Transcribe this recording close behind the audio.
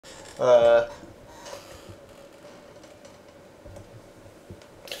Uh,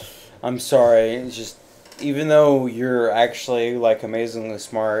 I'm sorry. It's just, even though you're actually like amazingly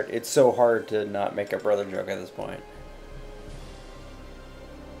smart, it's so hard to not make a brother joke at this point.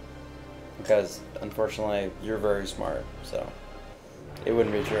 Because unfortunately, you're very smart, so it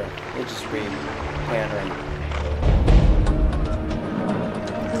wouldn't be true. It'd just be pandering.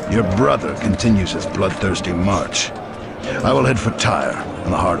 Your brother continues his bloodthirsty march. I will head for Tyre,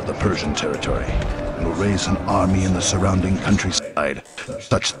 in the heart of the Persian territory, and will raise an army in the surrounding countryside,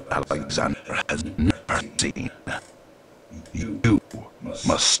 such that Alexander has never seen. You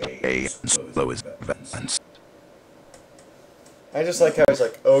must stay and slow his advance. I just like how he's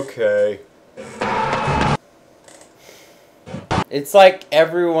like, okay. It's like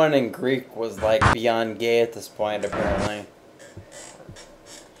everyone in Greek was like beyond gay at this point, apparently.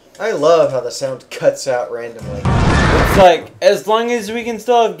 I love how the sound cuts out randomly. It's like, as long as we can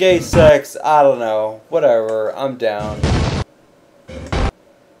still have gay sex, I don't know. Whatever, I'm down.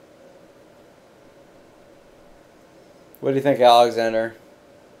 What do you think, Alexander?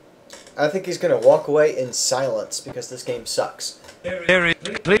 I think he's gonna walk away in silence because this game sucks. There is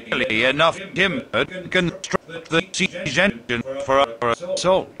clearly enough timber to construct the siege engine for our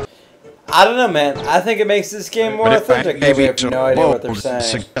assault. I don't know, man. I think it makes this game more authentic. But we have no idea what they're saying.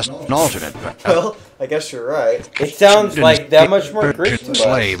 Suggest an alternate. Well, I guess you're right. It sounds like that much more Greek to us.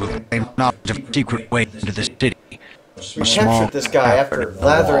 Slave who claimed knowledge of a secret way into the city. We captured this guy after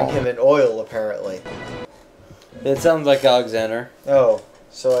lathering him in oil, apparently. It sounds like Alexander. Oh,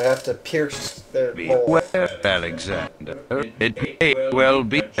 so I have to pierce their mole. Beware, Alexander. It may well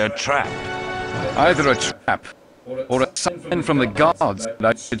be a trap. Either a trap or a sign from the gods that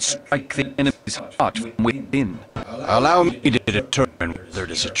I should strike the enemy's heart from within. Allow me to determine whether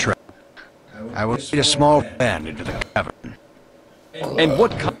it is a trap. I will lead a small band into the cavern. And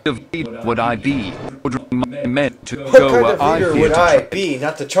what kind of leader would I be, ordering my men to What go kind where of I leader fear would to I tread? be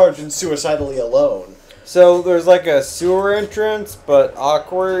not to charge in suicidally alone? So there's like a sewer entrance, but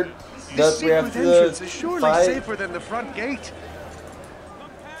awkward. That we have to is surely fight. safer than the front gate.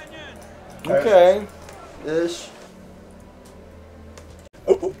 Okay. Ish.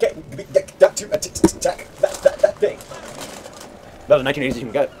 Oh, okay. Got to attack that thing. About the 1980s you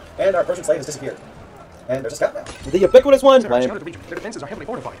can get. And our Persian slave has disappeared. And there's a scout now. The ubiquitous one. Their defenses are heavily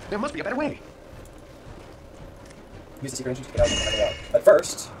fortified. There must be a better way. Use the secret engine to get out and find it out. But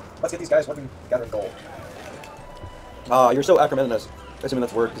first, let's get these guys working, gathering gold. You're so acrimonious. Assuming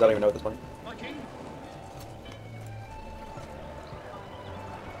that's a word, because I don't even know at this point.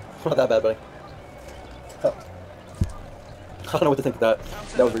 Not that bad, buddy. Huh. I don't know what to think of that.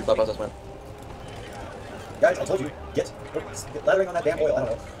 That was a weird thought process, man. Guys, I told you, get lathering on that damn oil, I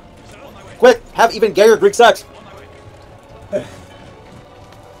don't know. Quick! Have even gayer Greek sex!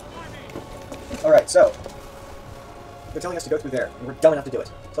 Alright, so. They're telling us to go through there, and we're dumb enough to do it.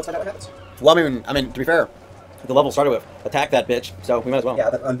 So let's find out what happens. Well, I mean, to be fair, the level started with attack that bitch, so we might as well.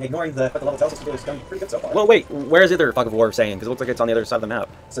 Yeah, but ignoring what the level tells us to do is done pretty good so far. Well, wait, where is the other fog of war saying? Because it looks like it's on the other side of the map.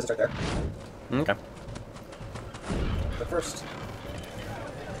 It says it's right there. Okay. But first.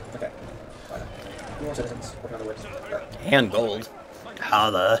 Okay. Fine. 2 more citizens working on the wood. Right. And gold.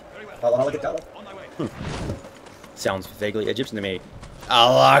 Holla. Holla, get dollar. Sounds vaguely Egyptian to me.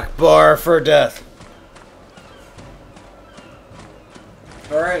 Allah Akbar for death.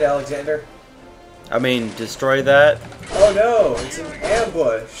 Alright, Alexander. I mean, destroy that. Oh no, it's an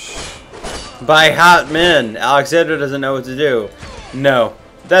ambush. By hot men. Alexander doesn't know what to do. No,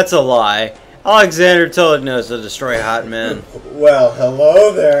 that's a lie. Alexander totally knows to destroy hot men. Well,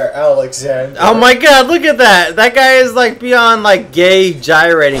 hello there, Alexander. Oh my god, look at that! That guy is like beyond like gay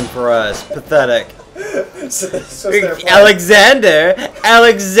gyrating for us. Pathetic. So this was their plan. Alexander!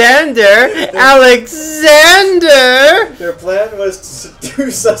 Their plan was to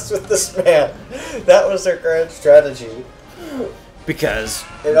seduce us with this man. That was their grand strategy. Because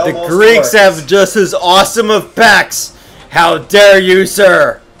It the almost Greeks worked. have just as awesome of pecs. How dare you,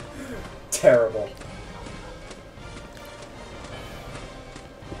 sir? Terrible.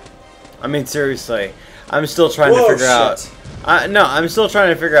 I mean, seriously. I'm still trying to Whoa, figure out... shit. No, I'm still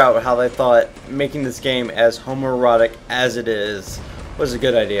trying to figure out how they thought making this game as homoerotic as it is was a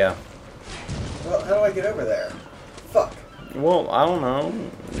good idea. Well, how do I get over there? Fuck. Well, I don't know.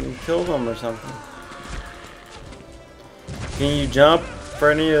 You kill them or something. Can you jump for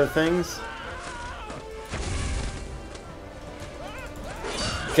any of the things?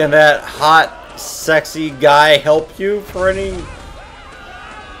 Can that hot, sexy guy help you for any...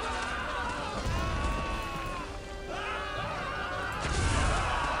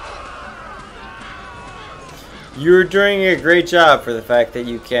 You're doing a great job for the fact that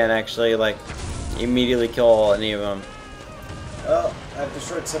you can't actually, like, immediately kill any of them. Well, I've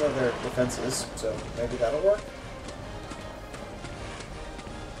destroyed some of their defenses, so maybe that'll work.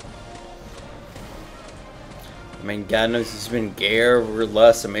 I mean, God knows he's been gayer over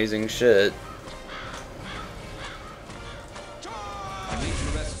less amazing shit.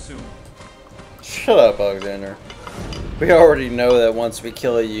 Shut up, Alexander. We already know that once we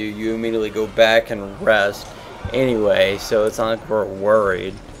kill you, you immediately go back and rest anyway, so it's not like we're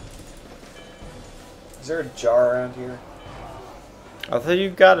worried. Is there a jar around here? I thought you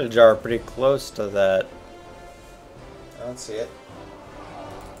got a jar pretty close to that. I don't see it.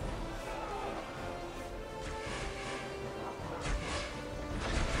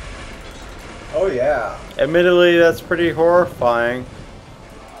 Oh yeah. Admittedly, that's pretty horrifying.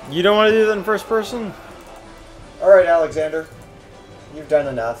 You don't want to do that in first person? Alright, Alexander. You've done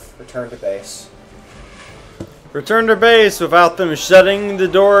enough. Return to base. Return to base without them shutting the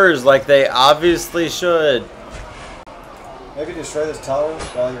doors like they obviously should. Maybe destroy this tower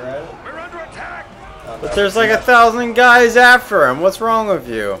while you're at it? We're under attack! But there's like 1,000 guys after him. What's wrong with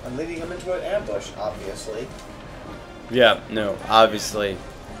you? I'm leading them into an ambush, obviously. Yeah, no, obviously.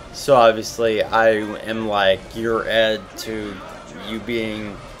 So obviously I am like your Ed to you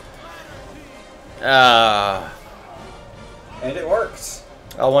being And it worked.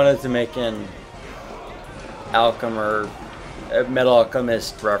 I wanted to make an a Metal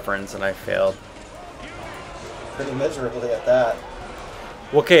Alchemist reference and I failed. Pretty miserably at that.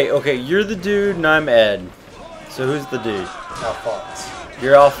 Okay, you're the dude and I'm Ed. So who's the dude? Alphonse.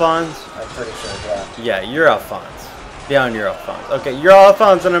 You're Alphonse? I'm pretty sure, yeah. Yeah, you're Alphonse. Down, you're Alphonse. Okay, you're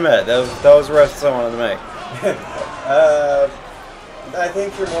Alphonse and I'm Ed. That was the rest I wanted to make. I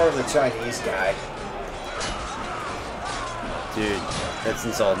think you're more of the Chinese guy. Dude, that's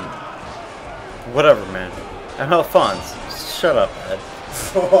insulting. Whatever, man. I'm Alphonse. Shut up, Ed.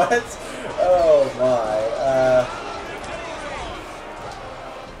 What? Oh my.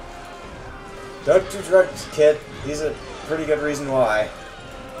 Don't do drugs, kid. He's a pretty good reason why.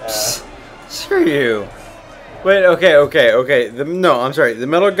 Screw you. Wait, okay. No, I'm sorry. The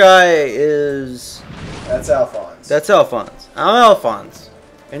metal guy is... That's Alphonse. That's Alphonse. I'm Alphonse.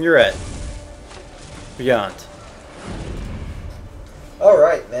 And you're Ed. Beyond.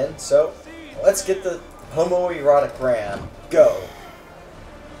 Alright, men. So, let's get the homoerotic ram. Go.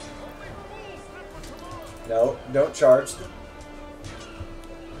 No, don't charge.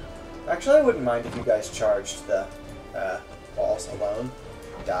 Actually, I wouldn't mind if you guys charged the walls alone.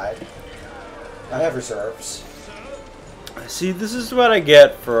 Died. I have reserves. See, this is what I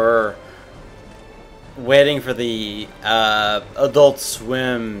get for waiting for the Adult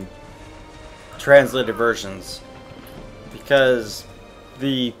Swim translated versions. Because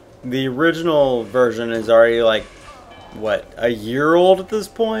the original version is already like, what, a year old at this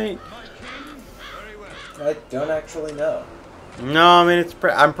point? I don't actually know. No, I mean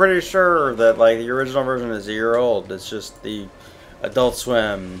I'm pretty sure that like the original version is a year old. It's just the Adult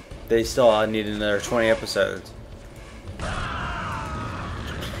Swim. They still need another 20 episodes. I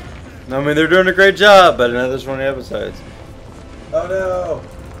mean they're doing a great job, but another 20 episodes. Oh no!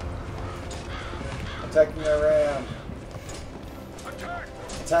 Attacking our ram.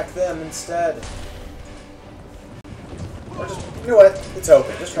 Attack them instead. Or just, you know what? It's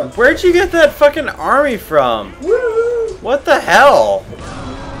open. Just run through. Where'd you get that fucking army from? Woo! What the hell?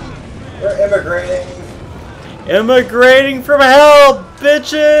 We're immigrating. Immigrating from hell,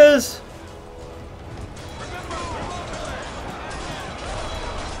 bitches!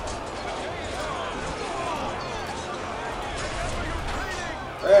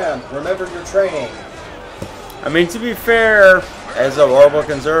 Ram, remember your training. I mean, to be fair, as a horrible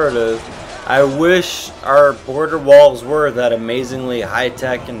conservative, I wish our border walls were that amazingly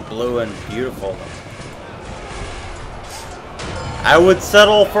high-tech and blue and beautiful. I would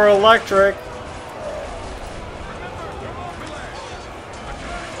settle for electric.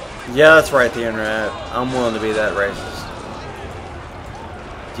 Yeah, that's right, the internet. I'm willing to be that racist.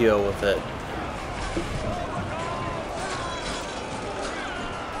 Deal with it.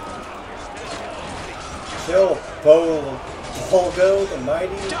 Kill Bolgo the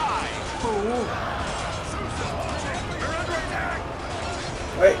Mighty.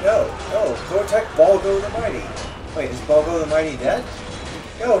 Wait, no. Go attack Bolgo the Mighty. Wait, is Bolgo the Mighty dead?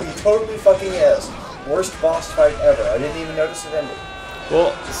 No, he totally fucking is. Worst boss fight ever. I didn't even notice it ended.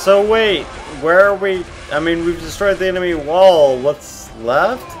 Well, so wait, where are we? I mean, we've destroyed the enemy wall. What's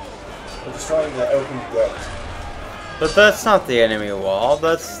left? We're destroying the open gate. But that's not the enemy wall.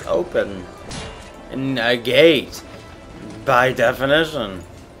 That's open. And a gate, by definition.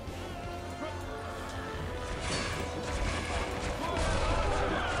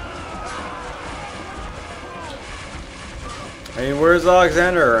 I mean, where's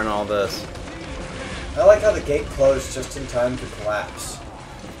Alexander in all this? I like how the gate closed just in time to collapse.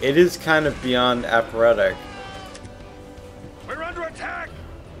 It is kind of beyond operatic. We're under attack!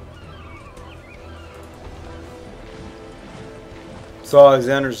 So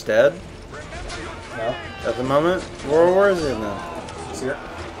Alexander's dead No? at the moment? Where is he then? He's here.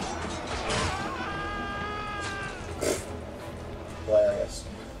 Hilarious.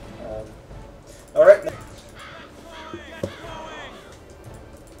 Alright.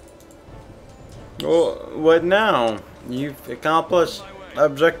 Well, what now? You've accomplished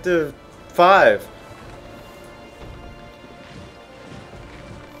objective 5.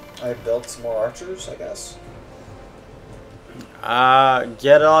 I built some more archers, I guess.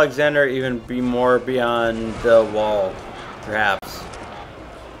 Get Alexander even be more beyond the wall, perhaps.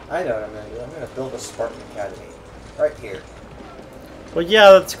 I know what I'm going to do. I'm going to build a Spartan Academy. Right here. Well,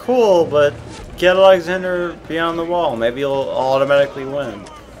 yeah, that's cool, but get Alexander beyond the wall. Maybe he'll automatically win.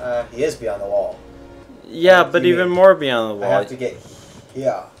 He is beyond the wall. Yeah, but even more beyond the I wall. have to get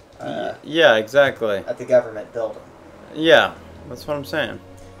here. Yeah, exactly. At the government building. Yeah, that's what I'm saying.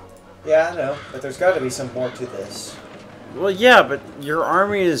 Yeah, I know, but there's got to be some more to this. Well, yeah, but your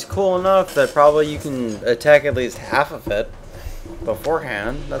army is cool enough that probably you can attack at least half of it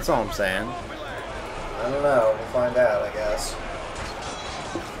beforehand. That's all I'm saying. I don't know. We'll find out, I guess.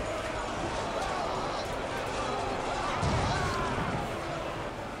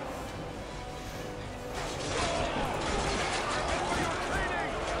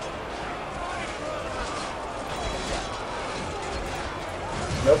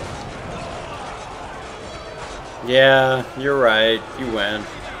 Nope. Yeah, you're right. You win.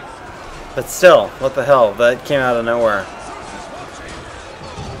 But still, what the hell? That came out of nowhere.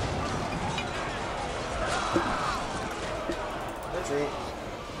 Retreat.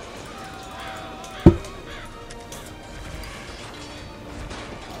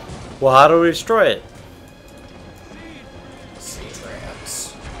 Well, how do we destroy it? Sea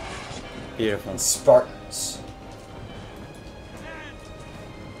tramps. Beautiful. And Spartans.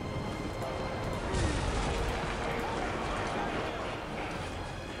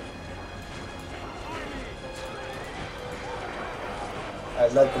 I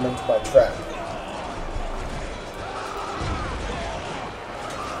led them into my trap.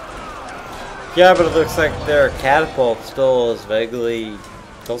 Yeah, but it looks like their catapult still is vaguely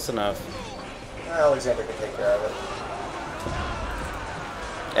close enough. Alexander can take care of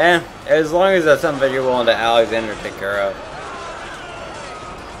it. As long as that's something you're willing to Alexander take care of.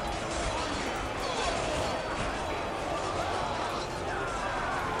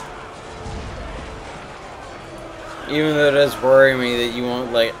 Even though it does worry me that you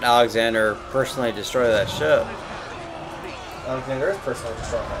won't let Alexander personally destroy that ship. Alexander is personally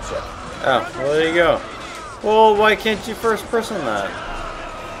destroying that ship. Oh, well there you go. Well, why can't you first person that?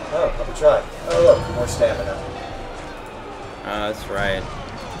 Oh, let me try. Oh look, more stamina. Oh, that's right.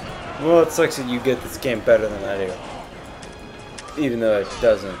 Well, it sucks that you get this game better than I do. Even though it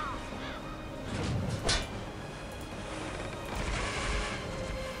doesn't.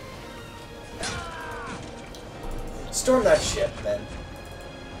 Storm that ship, then.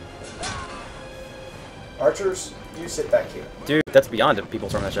 Archers, you sit back here. Dude, that's beyond it. People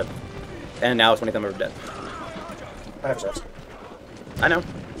storm that ship. And now 20 of them are dead. I have reserves. I know.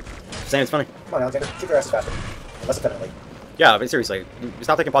 Saying it's funny. Come on, Alexander, kick their asses faster. Less effectively. Yeah, but seriously,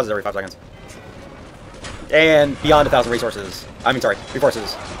 stop taking pauses every 5 seconds. And beyond 1,000 resources. I mean, sorry,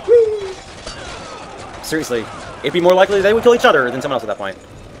 resources. Whee! Seriously, it'd be more likely they would kill each other than someone else at that point.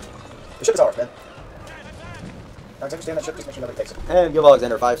 The ship is ours, man. Alexander, stay on that ship, just make sure nobody takes it. And give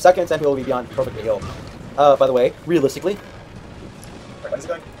Alexander 5 seconds, and he'll be beyond perfectly healed. By the way, realistically, Wait, when is it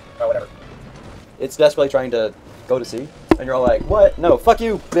going? Oh, whatever. it's desperately trying to go to sea, and you're all like, "What? No, fuck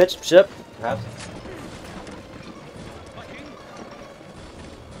you, bitch, ship." Perhaps.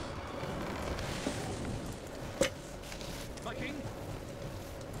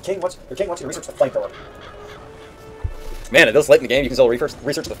 King wants you to research the flamethrower. Man, at this late in the game, you can still research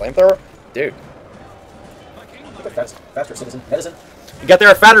the flamethrower, dude. Keep it faster, citizen. Medicine. You got there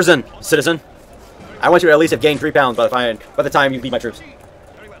a Fatterson, citizen. I want you to at least have gained 3 pounds by the time you beat my troops.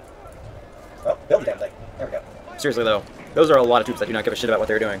 Oh, build the damn thing. There we go. Seriously though, those are a lot of troops that do not give a shit about what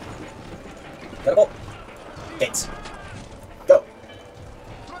they're doing. Catapult. Gates. Go.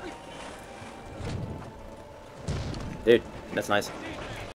 Dude, that's nice.